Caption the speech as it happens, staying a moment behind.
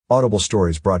Audible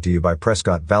Stories brought to you by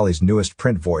Prescott Valley's newest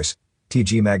print voice,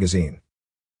 TG Magazine.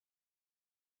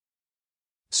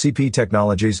 CP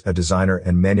Technologies, a designer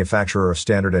and manufacturer of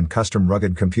standard and custom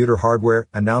rugged computer hardware,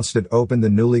 announced it opened the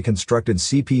newly constructed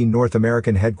CP North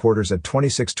American headquarters at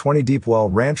 2620 Deepwell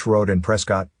Ranch Road in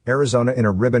Prescott, Arizona in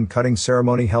a ribbon-cutting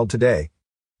ceremony held today.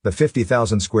 The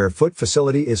 50,000 square foot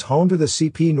facility is home to the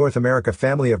CP North America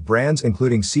family of brands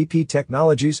including CP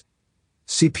Technologies,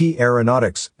 CP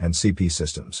Aeronautics, and CP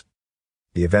Systems.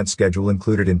 The event schedule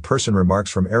included in-person remarks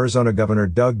from Arizona Governor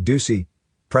Doug Ducey,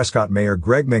 Prescott Mayor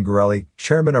Greg Mengarelli,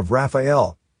 Chairman of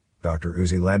Rafael, Dr.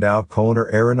 Uzi Landau,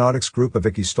 co-owner Aeronautics Group of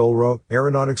Vicky Stolro,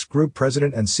 Aeronautics Group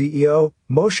President and CEO,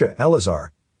 Moshe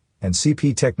Elazar, and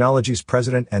CP Technologies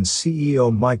President and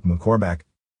CEO Mike McCormack.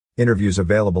 Interviews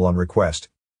available on request.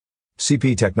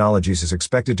 CP Technologies is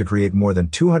expected to create more than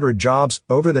 200 jobs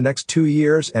over the next 2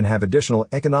 years and have additional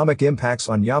economic impacts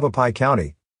on Yavapai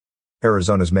County.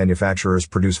 Arizona's manufacturers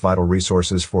produce vital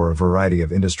resources for a variety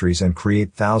of industries and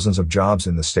create thousands of jobs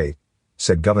in the state,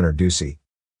 said Governor Ducey.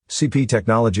 CP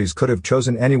Technologies could have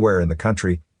chosen anywhere in the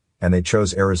country, and they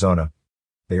chose Arizona.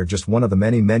 They are just one of the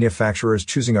many manufacturers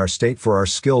choosing our state for our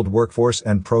skilled workforce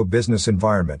and pro-business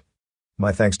environment.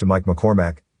 My thanks to Mike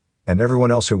McCormack and everyone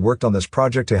else who worked on this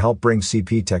project to help bring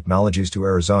CP Technologies to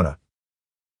Arizona.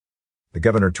 The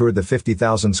governor toured the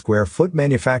 50,000 square foot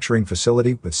manufacturing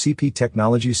facility with CP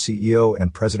Technologies CEO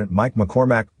and President Mike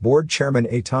McCormack, Board Chairman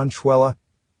Eitan Shwela,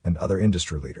 and other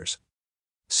industry leaders.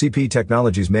 CP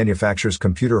Technologies manufactures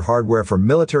computer hardware for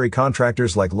military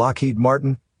contractors like Lockheed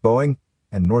Martin, Boeing,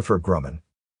 and Northrop Grumman.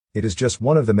 It is just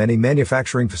one of the many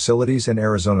manufacturing facilities in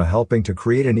Arizona helping to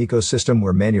create an ecosystem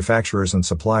where manufacturers and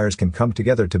suppliers can come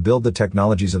together to build the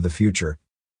technologies of the future.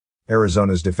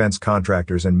 Arizona's defense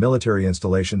contractors and military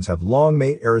installations have long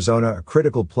made Arizona a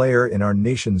critical player in our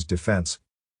nation's defense.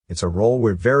 It's a role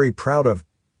we're very proud of,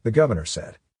 the governor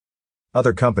said.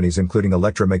 Other companies including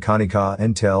Electromeccanica,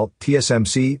 Intel,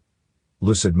 TSMC,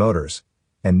 Lucid Motors,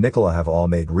 and Nikola have all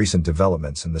made recent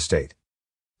developments in the state.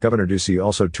 Governor Ducey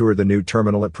also toured the new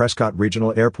terminal at Prescott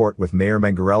Regional Airport with Mayor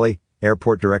Mengarelli,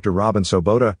 Airport Director Robin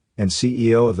Sobota, and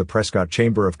CEO of the Prescott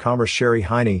Chamber of Commerce Sherry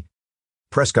Heine.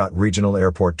 Prescott Regional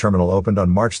Airport Terminal opened on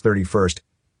March 31st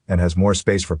and has more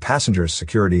space for passengers,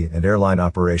 security, and airline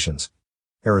operations.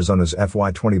 Arizona's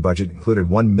FY20 budget included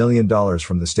 $1 million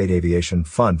from the State Aviation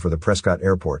Fund for the Prescott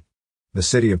Airport. The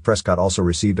city of Prescott also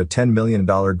received a $10 million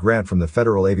grant from the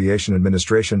Federal Aviation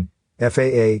Administration,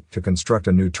 FAA, to construct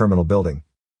a new terminal building.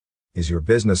 Is your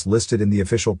business listed in the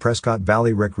official Prescott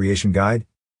Valley Recreation Guide?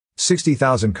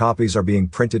 60,000 copies are being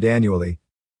printed annually.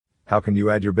 How can you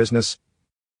add your business?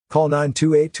 Call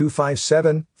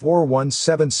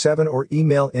 928-257-4177 or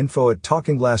email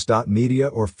info@talkingglass.media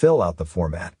or fill out the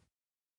format.